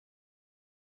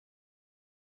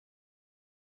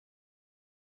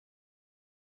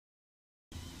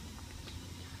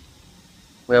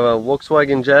We have a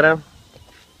Volkswagen Jetta,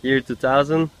 year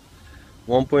 2000,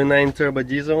 1.9 turbo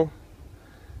diesel,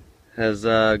 has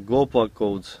glow plug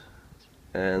codes,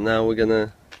 and now we're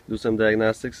gonna do some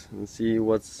diagnostics and see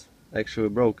what's actually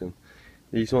broken.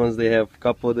 These ones, they have a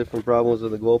couple of different problems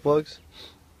with the glow plugs.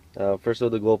 First of all,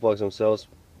 the glow plugs themselves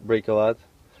break a lot,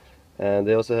 and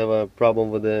they also have a problem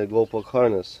with the glow plug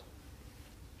harness.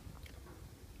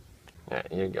 Alright,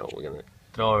 here you go. We're gonna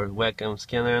throw our wacom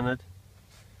scanner in it.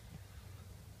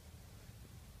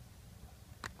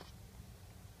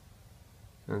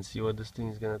 And see what this thing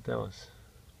is gonna tell us.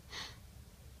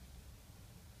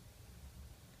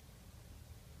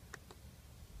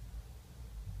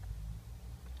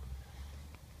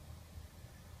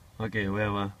 Okay, we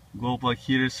have a glow plug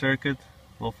heater circuit,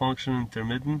 low function,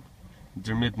 intermittent.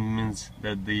 Intermittent means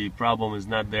that the problem is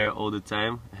not there all the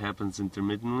time, it happens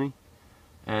intermittently.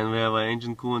 And we have an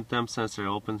engine coolant temp sensor,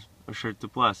 open or shut to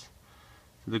plus.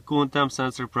 So the coolant temp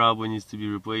sensor probably needs to be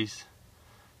replaced.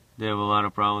 They have a lot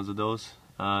of problems with those.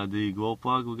 The glow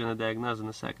plug we're gonna diagnose in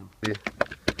a second.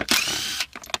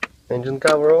 Engine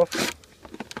cover off.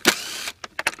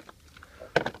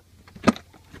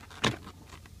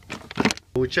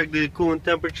 We check the coolant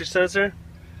temperature sensor,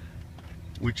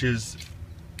 which is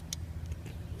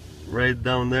right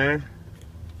down there.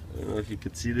 I don't know if you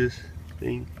could see this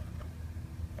thing.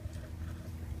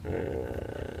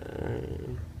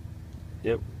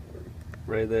 Yep,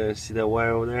 right there. See that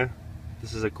wire over there?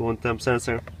 This is a coolant temp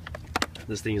sensor.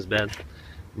 This thing is bad,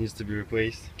 needs to be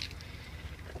replaced.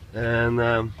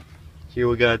 And here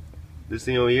we got this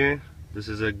thing over here. This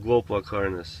is a glow plug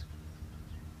harness.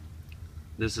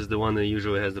 This is the one that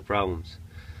usually has the problems.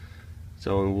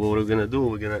 So what we're gonna do,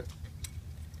 we're gonna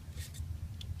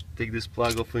take this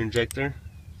plug off the injector.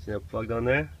 See that plug down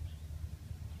there?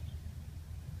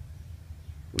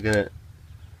 We're gonna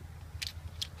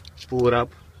pull it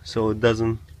up so it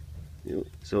doesn't,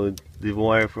 so the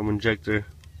wire from injector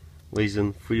lays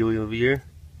in freely over here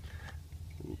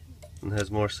and has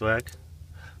more slack.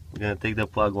 We're gonna take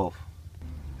that plug off.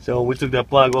 So we took that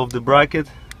plug off the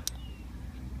bracket.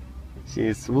 See,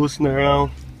 it's loosened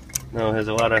around. Now it has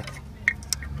a lot of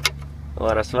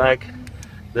slack.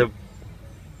 The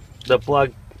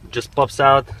plug just pops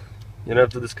out. You don't have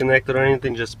to disconnect it or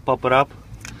anything, just pop it up.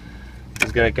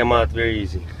 It's gonna come out very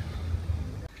easy.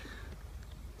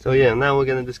 So yeah, now we're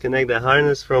gonna disconnect the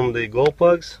harness from the glow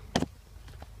plugs.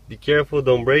 Be careful,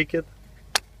 don't break it.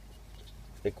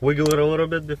 Like, wiggle it a little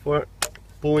bit before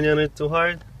pulling on it too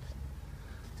hard.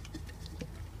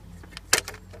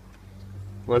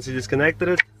 Once you disconnected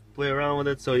it, play around with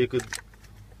it so you could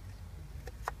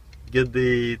get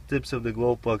the tips of the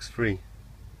glow plugs free.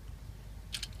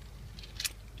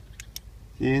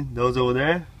 See, those over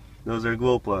there, those are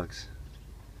glow plugs.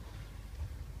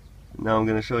 Now I'm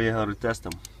going to show you how to test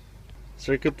them.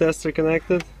 Circuit tester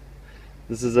connected.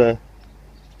 This is a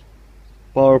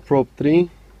Power Probe 3.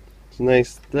 It's a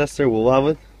nice tester, we'll love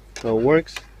it, how it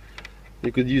works. You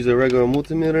could use a regular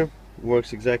multimeter, it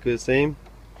works exactly the same.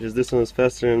 Just this one is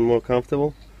faster and more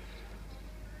comfortable.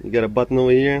 You got a button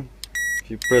over here. If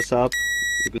you press up,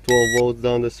 you get 12 volts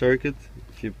down the circuit.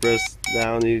 If you press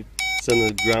down, you send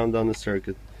the ground down the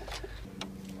circuit.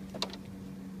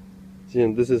 See,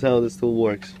 and this is how this tool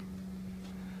works.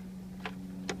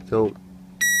 So,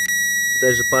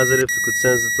 attach the positive, you could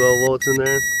sense the 12 volts in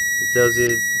there. It tells you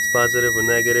if it's positive or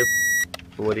negative,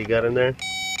 and what you got in there.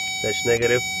 Attach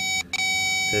negative,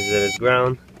 tells you that it's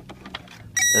ground.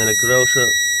 And it could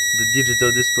also, the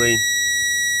digital display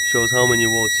shows how many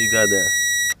volts you got there.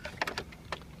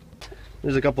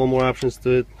 There's a couple more options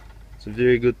to it. It's a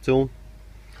very good tool,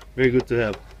 very good to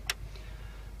have.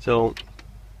 So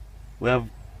we have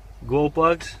glow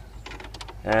plugs,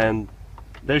 and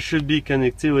there should be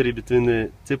connectivity between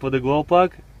the tip of the glow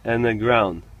plug and the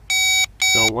ground.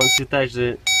 So once you touch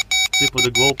the tip of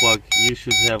the glow plug, you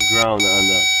should have ground on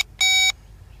that.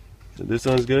 So this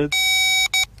one's good.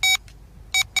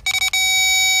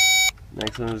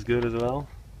 Next one is good as well.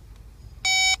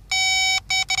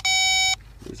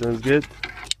 This one's good.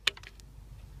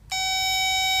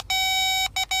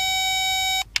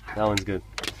 That one's good.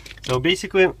 So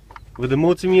basically, with the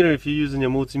multimeter, if you're using a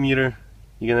multimeter,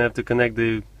 you're gonna have to connect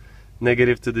the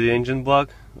negative to the engine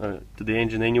block, to the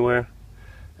engine anywhere,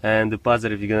 and the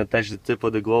positive, you're gonna touch the tip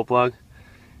of the glow plug.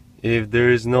 If there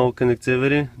is no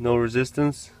connectivity, no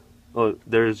resistance, or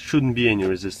there shouldn't be any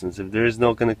resistance. If there is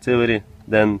no connectivity,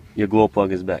 then your glow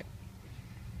plug is back.